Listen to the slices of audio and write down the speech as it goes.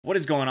What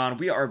is going on?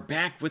 We are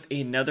back with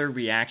another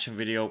reaction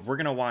video. We're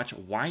gonna watch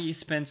why you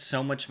spend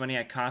so much money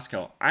at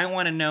Costco. I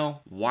want to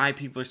know why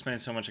people are spending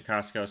so much at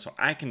Costco so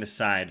I can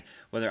decide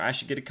whether I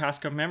should get a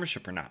Costco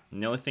membership or not.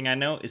 And the only thing I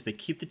know is they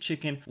keep the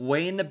chicken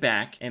way in the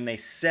back and they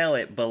sell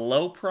it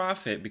below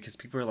profit because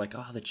people are like,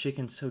 oh, the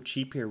chicken's so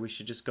cheap here, we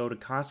should just go to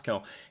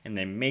Costco. And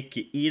they make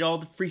you eat all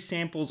the free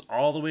samples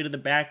all the way to the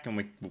back, and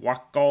we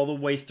walk all the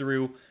way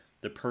through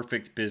the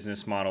perfect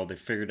business model. They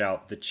figured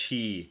out the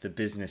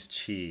business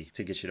chi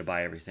to get you to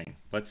buy everything.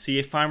 Let's see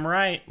if I'm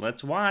right.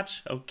 Let's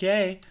watch.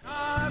 Okay.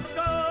 Costco!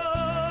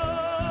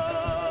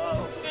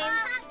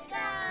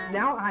 Costco!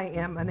 Now I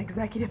am an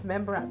executive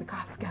member at the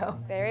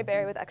Costco. Berry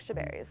berry with extra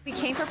berries. We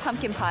came for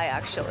pumpkin pie,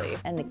 actually.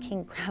 And the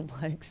king crab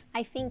legs.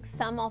 I think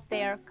some of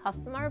their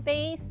customer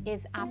base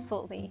is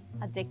absolutely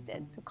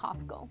addicted to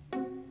Costco.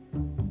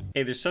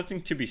 Hey, there's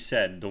something to be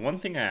said. The one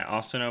thing I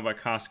also know about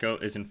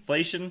Costco is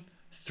inflation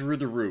through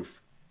the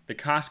roof. The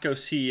Costco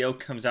CEO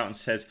comes out and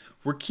says,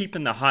 we're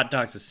keeping the hot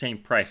dogs the same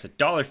price,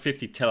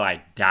 $1.50 till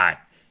I die.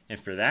 And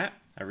for that,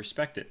 I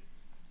respect it.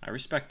 I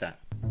respect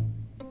that.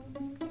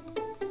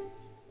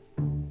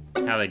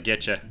 How they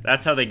get you.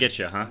 That's how they get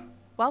you, huh?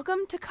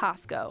 Welcome to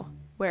Costco,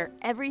 where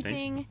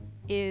everything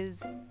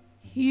is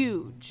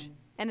huge.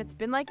 And it's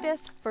been like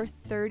this for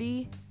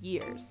 30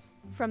 years.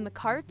 From the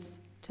carts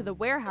to the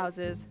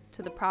warehouses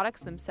to the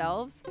products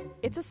themselves,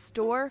 it's a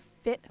store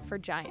fit for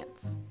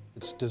giants.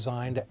 It's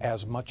designed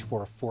as much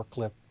for a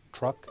forklift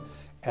truck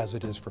as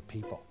it is for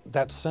people.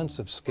 That sense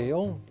of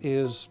scale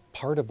is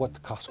part of what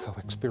the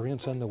Costco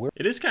experience and the warehouse.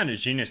 It is kind of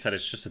genius that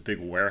it's just a big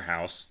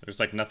warehouse.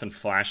 There's like nothing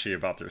flashy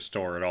about their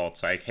store at all.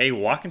 It's like, hey,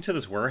 walk into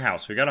this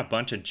warehouse. We got a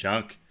bunch of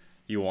junk.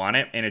 You want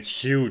it? And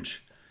it's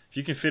huge. If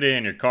you can fit it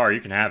in your car,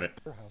 you can have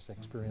it. Warehouse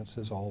experience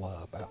is all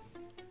about.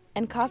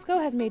 And Costco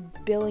has made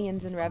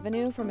billions in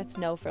revenue from its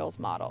no-frills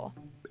model.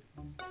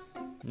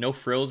 No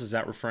frills, is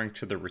that referring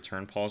to the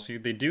return policy?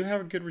 They do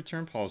have a good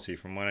return policy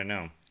from what I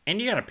know.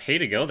 And you gotta pay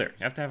to go there.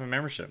 You have to have a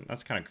membership.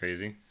 That's kind of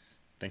crazy.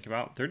 Think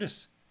about, they're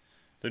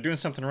doing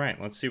something right.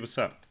 Let's see what's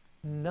up.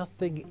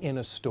 Nothing in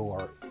a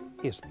store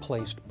is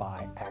placed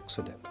by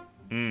accident.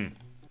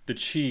 The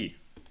chi.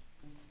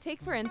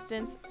 Take, for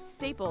instance,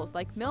 staples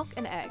like milk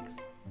and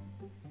eggs.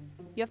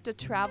 You have to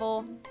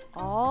travel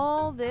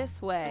all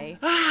this way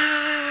to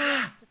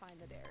find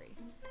the dairy.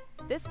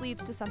 This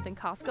leads to something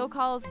Costco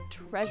calls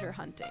treasure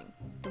hunting.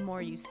 The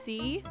more you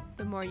see,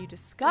 the more you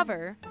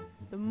discover,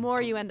 the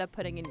more you end up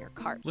putting in your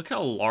cart. Look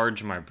how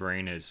large my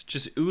brain is,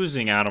 just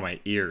oozing out of my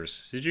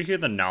ears. Did you hear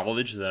the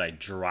knowledge that I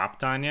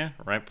dropped on you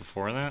right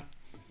before that?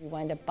 You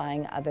wind up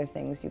buying other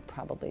things you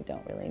probably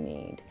don't really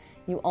need.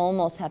 You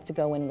almost have to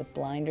go in with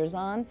blinders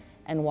on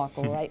and walk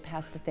right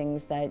past the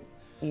things that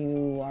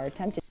you are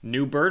tempted.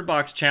 New Bird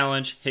Box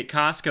challenge. Hit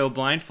Costco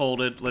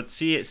blindfolded. Let's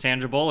see it.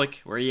 Sandra Bullock,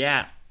 where you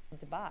at?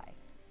 To buy.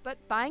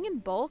 But buying in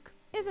bulk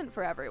isn't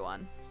for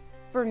everyone.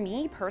 For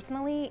me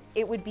personally,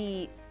 it would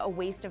be a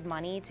waste of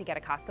money to get a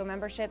Costco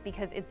membership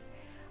because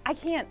I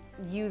can't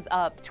use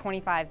up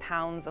 25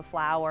 pounds of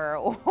flour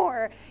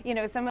or,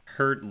 some of.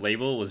 Her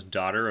label was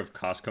daughter of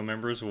Costco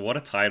members. What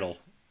a title.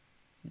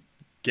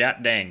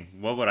 Gat dang,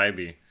 what would I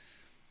be?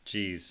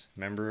 Jeez,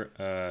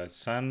 member,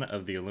 son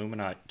of the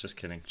Illuminati. Just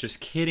kidding.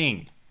 Just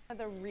kidding.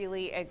 The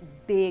really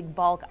big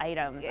bulk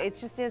items. It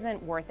just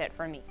isn't worth it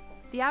for me.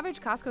 The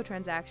average Costco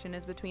transaction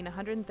is between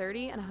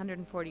 $130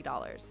 and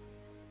 $140,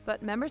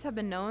 but members have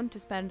been known to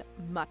spend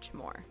much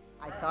more.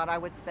 I thought I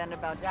would spend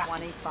about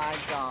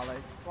 $25,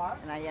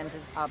 and I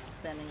ended up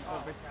spending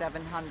over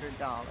 $700.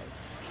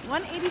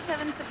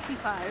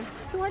 $187.65.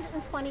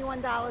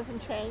 $221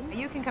 and change.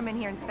 You can come in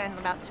here and spend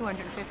about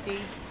 $250.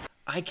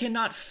 I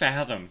cannot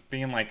fathom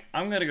being like,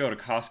 I'm going to go to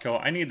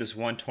Costco, I need this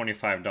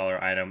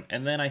 $125 item,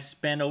 and then I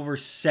spend over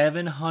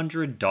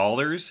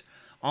 $700,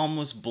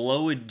 almost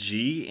blow a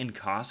G in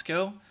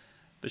Costco.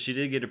 But she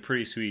did get a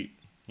pretty sweet,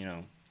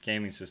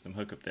 gaming system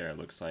hookup there, it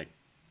looks like.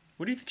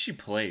 What do you think she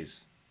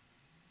plays?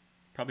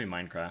 Probably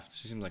Minecraft.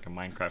 She seems like a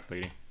Minecraft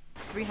lady.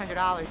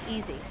 $300,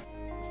 easy.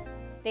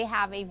 They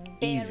have a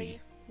very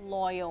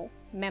loyal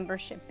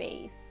membership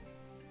base.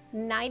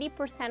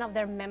 90% of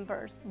their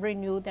members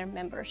renew their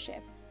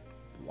membership.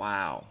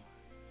 Wow.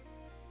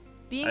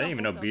 I didn't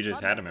even know BJ's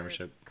had a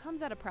membership.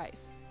 Comes at a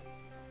price.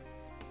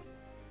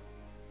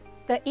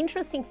 The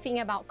interesting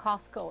thing about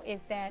Costco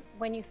is that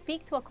when you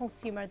speak to a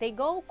consumer, they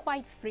go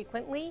quite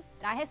frequently.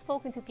 I have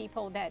spoken to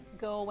people that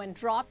go and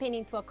drop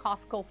into a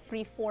Costco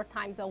 3-4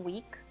 times a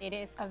week. It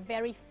is a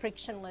very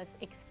frictionless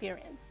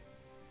experience.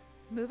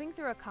 Moving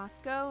through a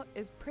Costco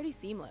is pretty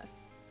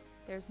seamless.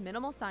 There's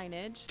minimal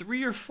signage.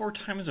 3 or 4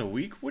 times a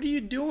week? What are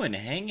you doing?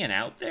 Hanging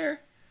out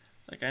there?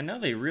 Like, I know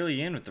they reel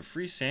you in with the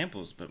free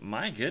samples, but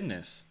my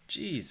goodness.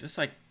 Jeez, it's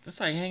like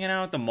hanging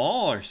out at the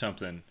mall or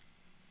something.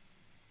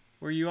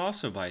 Where you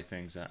also buy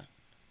things at.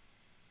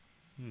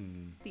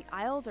 The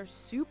aisles are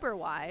super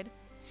wide,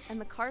 and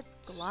the carts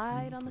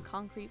glide on the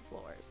concrete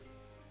floors.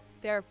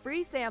 There are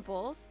free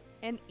samples,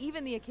 and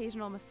even the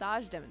occasional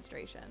massage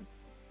demonstration.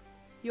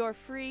 You're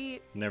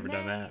free, Never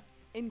done that.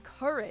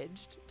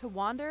 encouraged to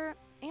wander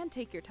and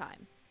take your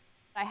time.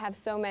 I I have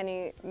so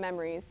many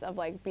memories of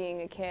like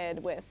being a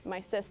kid with my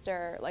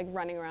sister, like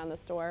running around the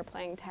store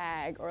playing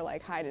tag or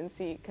like hide and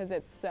seek, because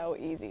it's so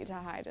easy to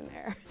hide in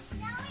there.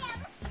 Now we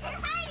have a secret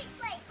hiding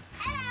place.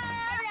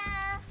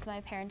 Hello. So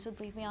my parents would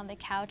leave me on the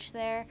couch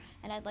there,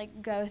 and I'd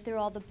like go through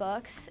all the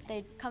books.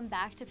 They'd come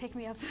back to pick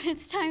me up when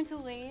it's time to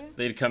leave.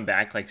 They'd come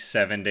back like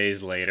 7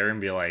 days later and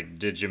be like,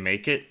 did you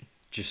make it?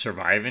 Did you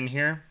survive in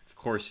here? Of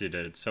course you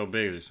did. It's so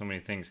big. There's so many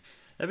things.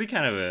 That'd be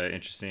kind of an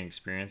interesting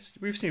experience.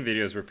 We've seen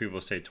videos where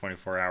people say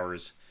 24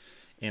 hours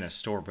in a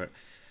store, but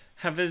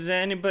has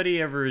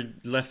anybody ever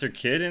left their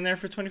kid in there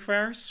for 24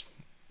 hours?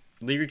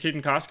 Leave your kid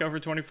in Costco for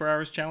 24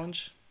 hours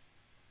challenge?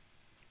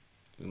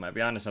 We might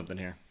be onto something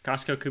here.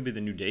 Costco could be the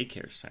new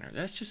daycare center.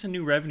 That's just a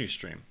new revenue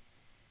stream.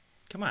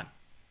 Come on.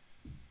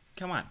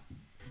 Come on.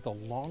 The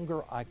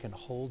longer I can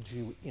hold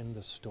you in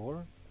the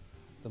store,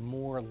 the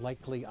more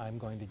likely I'm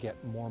going to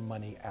get more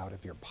money out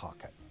of your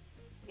pocket.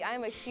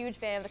 I'm a huge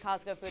fan of the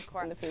Costco food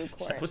court. The food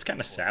court. That was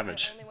kind of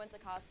savage. I only went to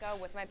Costco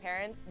with my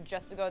parents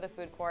just to go to the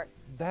food court.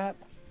 That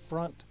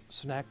front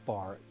snack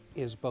bar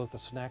is both a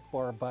snack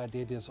bar, but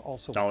it is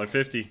also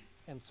 $1.50.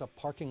 And it's a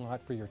parking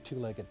lot for your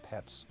two-legged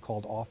pets,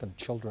 called often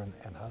children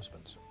and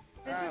husbands.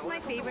 This is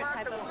my favorite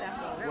type of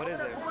sample. What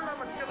is it?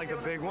 Like the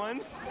big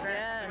ones?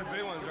 Yeah. The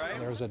big ones, right?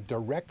 There's a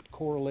direct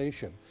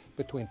correlation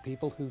between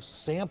people who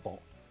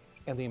sample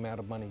and the amount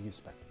of money you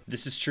spend.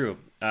 This is true.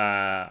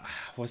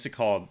 What's it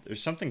called?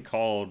 There's something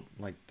called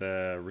like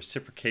the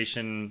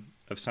reciprocation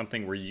of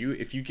something where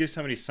if you give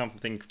somebody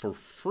something for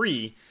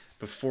free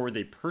before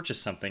they purchase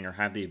something or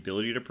have the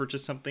ability to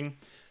purchase something,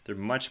 they're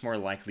much more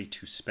likely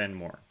to spend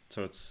more.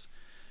 So it's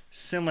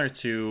similar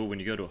to when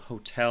you go to a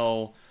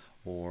hotel,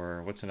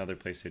 or what's another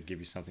place they'd give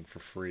you something for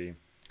free?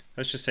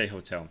 Let's just say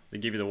hotel. They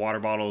give you the water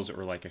bottles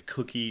or like a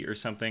cookie or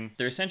something.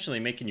 They're essentially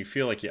making you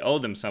feel like you owe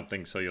them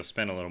something, so you'll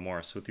spend a little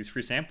more. So with these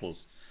free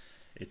samples,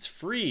 it's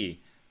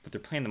free, but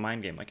they're playing the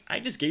mind game. Like, I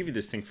just gave you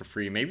this thing for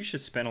free. Maybe you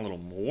should spend a little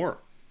more.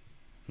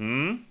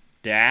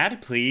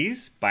 Dad,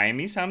 please buy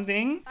me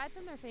something. Aside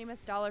from their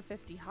famous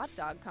 $1.50 hot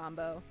dog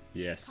combo,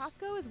 yes,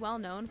 Costco is well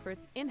known for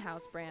its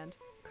in-house brand,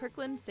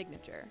 Kirkland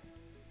Signature.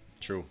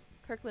 True.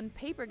 Kirkland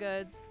paper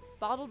goods,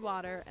 bottled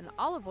water, and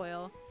olive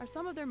oil are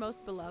some of their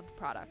most beloved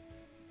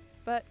products.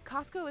 But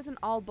Costco isn't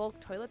all bulk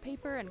toilet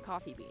paper and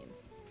coffee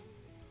beans.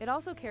 It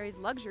also carries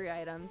luxury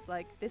items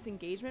like this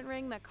engagement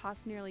ring that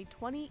costs nearly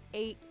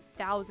 $28,000.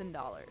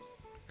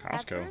 Costco.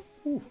 At first,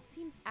 it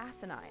seems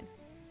asinine.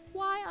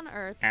 Why on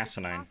earth would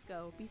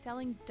Costco be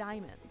selling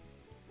diamonds?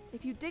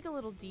 If you dig a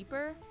little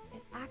deeper,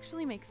 it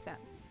actually makes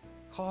sense.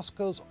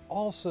 Costco's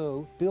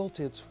also built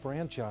its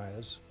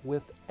franchise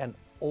with an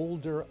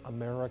older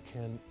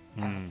American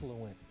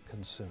affluent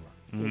consumer.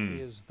 It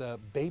is the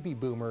baby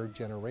boomer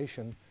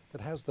generation that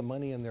has the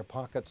money in their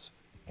pockets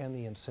and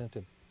the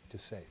incentive to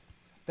save.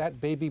 That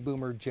baby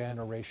boomer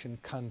generation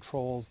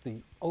controls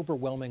the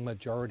overwhelming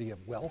majority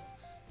of wealth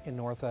in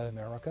North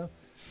America.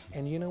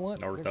 And you know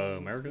what? North They're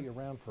America? going to be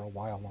around for a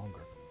while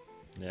longer.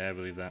 Yeah, I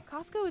believe that.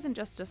 Costco isn't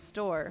just a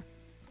store,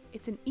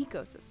 it's an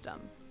ecosystem.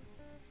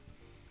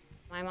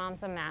 My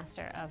mom's a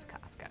master of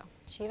Costco.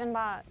 She even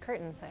bought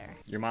curtains there.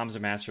 Your mom's a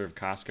master of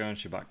Costco and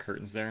she bought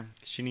curtains there.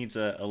 She needs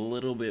a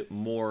little bit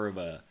more of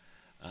a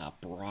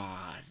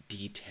broad,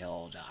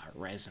 detailed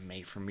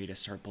resume for me to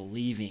start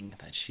believing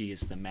that she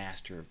is the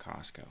master of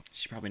Costco.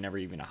 She's probably never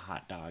eaten a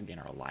hot dog in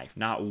her life.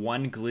 Not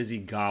one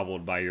glizzy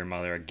gobbled by your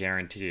mother, I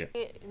guarantee you.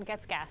 It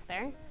gets gas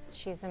there.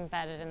 She's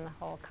embedded in the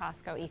whole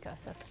Costco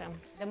ecosystem.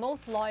 The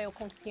most loyal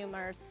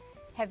consumers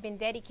have been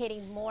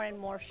dedicating more and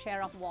more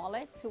share of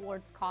wallet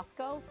towards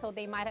Costco. So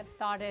they might have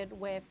started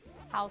with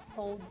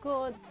household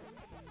goods,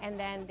 and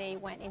then they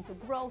went into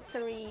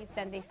groceries,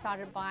 then they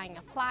started buying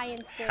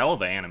appliances. Hell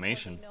of an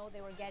animation. You know,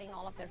 they were getting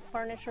all of their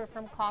furniture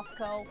from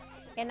Costco.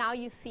 And now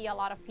you see a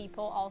lot of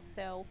people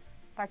also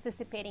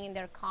participating in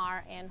their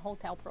car and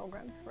hotel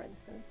programs, for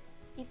instance.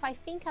 If I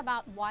think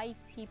about why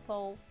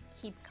people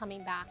keep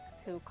coming back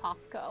to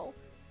Costco,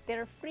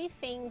 there are three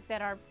things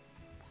that are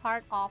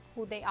part of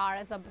who they are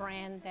as a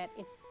brand that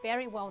is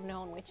very well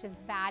known, which is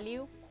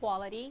value,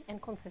 quality,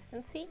 and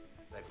consistency.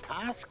 At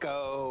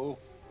Costco,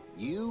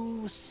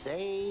 you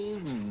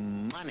save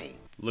money.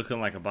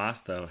 Looking like a boss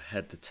though,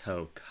 head to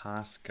toe,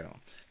 Costco.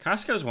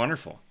 Costco is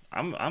wonderful.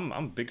 I'm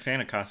a big fan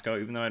of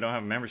Costco, even though I don't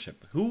have a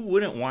membership. Who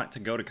wouldn't want to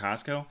go to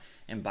Costco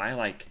and buy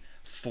like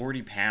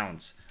 40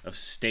 pounds of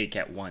steak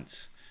at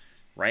once,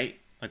 right?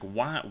 Like,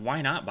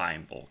 why not buy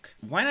in bulk?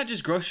 Why not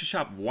just grocery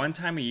shop one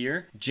time a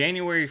year?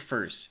 January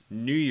 1st,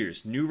 New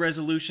Year's, new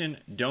resolution,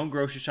 don't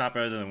grocery shop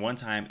other than one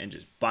time and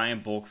just buy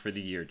in bulk for the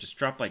year. Just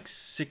drop like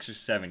 6 or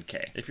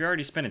 7K. If you're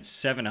already spending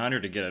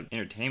 $700 to get an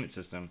entertainment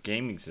system,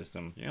 gaming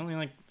system, you're only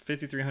like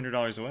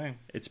 $5,300 away.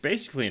 It's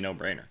basically a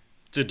no-brainer.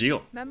 It's a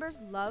deal. Members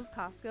love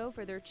Costco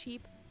for their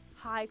cheap,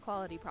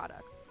 high-quality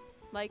products,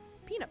 like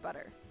peanut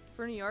butter.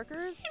 For New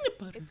Yorkers,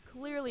 it's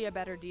clearly a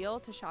better deal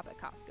to shop at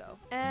Costco.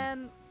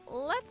 And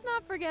let's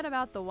not forget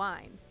about the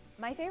wine.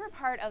 My favorite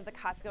part of the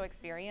Costco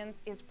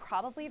experience is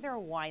probably their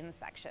wine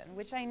section,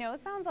 which I know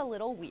sounds a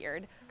little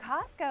weird.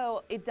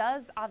 Costco, it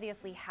does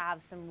obviously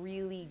have some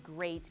really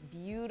great,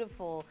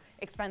 beautiful,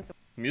 expensive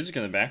Music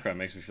in the background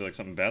makes me feel like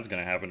something bad's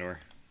gonna happen to her.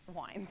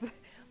 wines.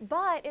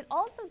 But it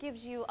also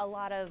gives you a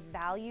lot of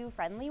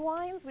value-friendly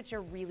wines, which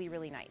are really,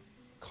 really nice.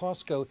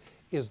 Costco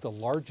is the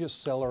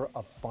largest seller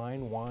of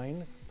fine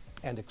wine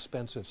and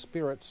expensive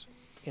spirits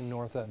in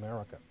North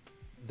America.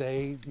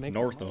 They make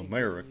North money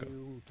America. getting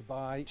you to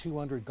buy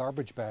 200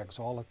 garbage bags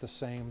all at the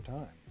same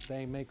time.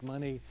 They make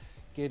money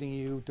getting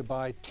you to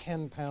buy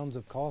 10 pounds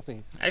of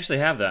coffee. I actually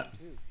have that.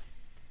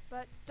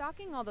 But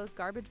stocking all those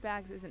garbage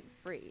bags isn't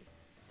free.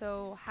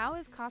 So how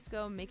is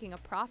Costco making a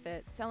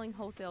profit selling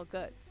wholesale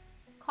goods?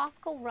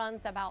 Costco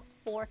runs about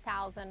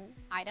 4,000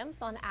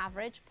 items on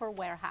average per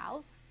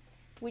warehouse,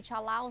 which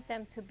allows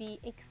them to be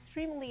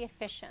extremely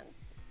efficient.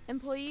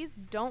 Employees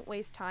don't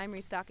waste time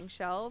restocking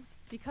shelves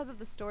because of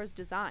the store's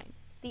design.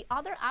 The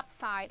other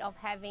upside of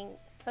having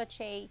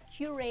such a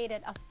curated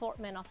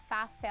assortment of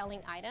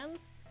fast-selling items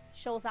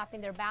shows up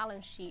in their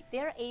balance sheet.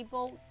 They're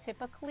able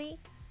typically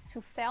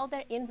to sell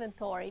their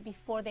inventory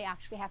before they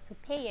actually have to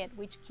pay it,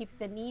 which keeps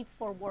the needs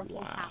for working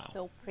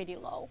capital pretty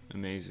low.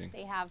 Amazing.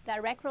 They have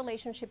direct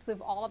relationships with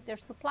all of their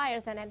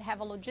suppliers and then have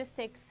a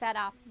logistics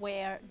setup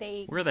where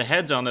they... Where are the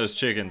heads on those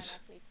chickens?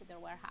 ...to their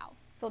warehouse.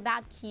 So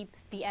that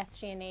keeps the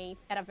SG&A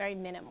at a very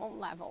minimum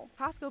level.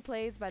 Costco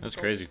plays by the That's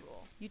golden crazy. rule.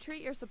 You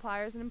treat your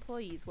suppliers and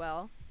employees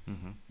well,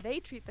 they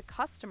treat the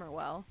customer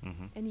well,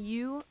 and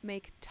you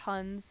make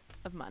tons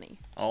of money.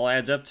 All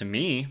adds up to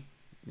me.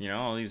 You know,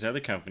 all these other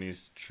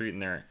companies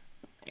treating their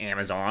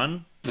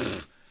Amazon,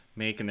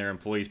 making their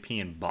employees pee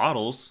in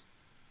bottles.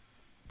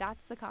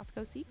 That's the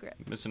Costco secret.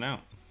 Missing out.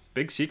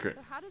 Big secret.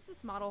 So how does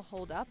this model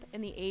hold up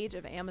in the age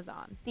of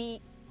Amazon? The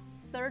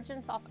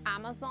surgence of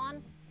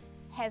Amazon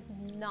has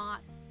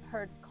not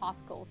hurt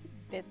Costco's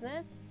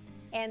business.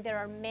 And there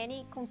are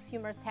many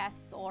consumer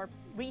tests or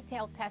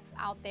retail tests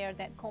out there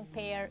that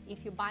compare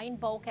if you buy in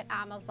bulk at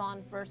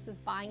Amazon versus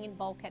buying in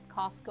bulk at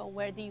Costco,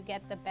 where do you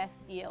get the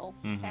best deal?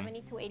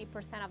 70 to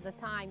 80% of the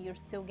time, you're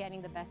still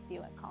getting the best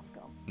deal at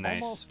Costco.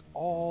 Nice. Almost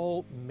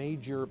all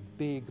major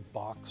big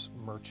box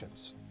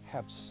merchants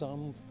have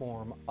some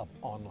form of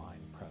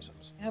online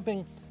presence.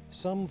 Having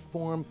some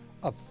form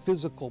of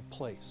physical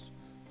place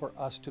for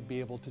us to be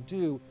able to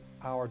do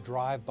our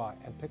drive-by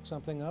and pick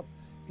something up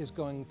is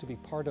going to be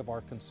part of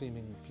our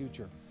consuming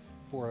future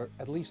for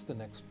at least the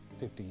next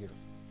 50 years.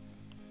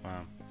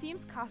 Wow. It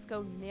seems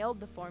Costco nailed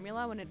the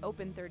formula when it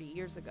opened 30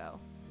 years ago,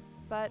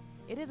 but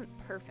it isn't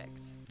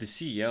perfect. The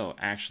CEO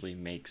actually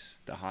makes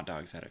the hot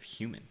dogs out of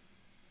human.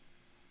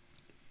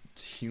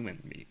 It's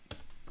human meat.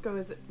 Costco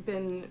has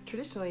been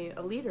traditionally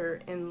a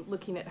leader in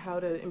looking at how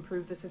to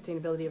improve the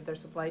sustainability of their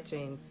supply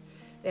chains.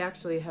 They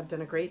actually have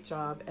done a great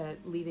job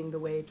at leading the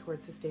way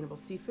towards sustainable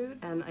seafood,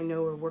 and I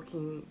know we're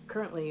working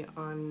currently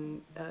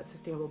on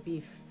sustainable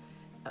beef,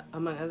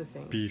 among other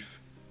things. Beef.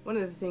 One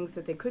of the things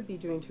that they could be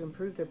doing to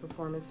improve their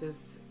performance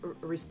is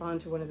respond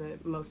to one of the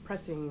most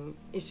pressing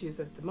issues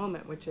of the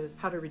moment, which is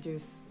how to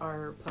reduce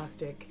our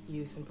plastic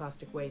use and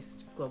plastic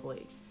waste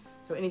globally.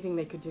 So anything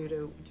they could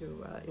do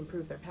to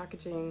improve their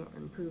packaging or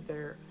improve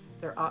their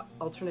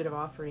alternative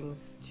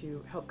offerings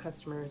to help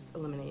customers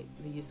eliminate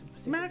the use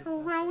of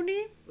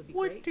macaroni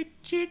with the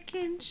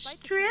chicken Despite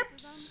the strips.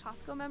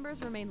 criticism, Costco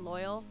members remain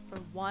loyal for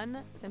one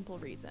simple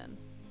reason.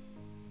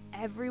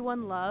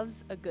 Everyone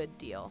loves a good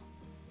deal.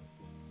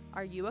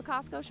 Are you a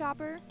Costco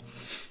shopper?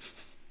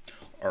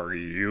 Are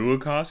you a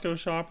Costco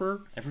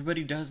shopper?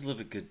 Everybody does love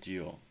a good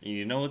deal.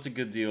 You know what's a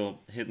good deal?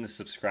 Hitting the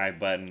subscribe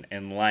button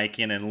and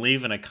liking and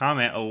leaving a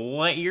comment of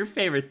what your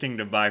favorite thing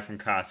to buy from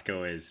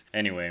Costco is.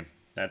 Anyway,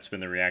 that's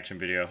been the reaction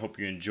video. I hope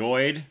you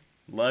enjoyed.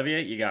 Love you.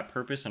 You got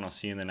purpose, and I'll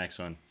see you in the next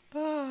one.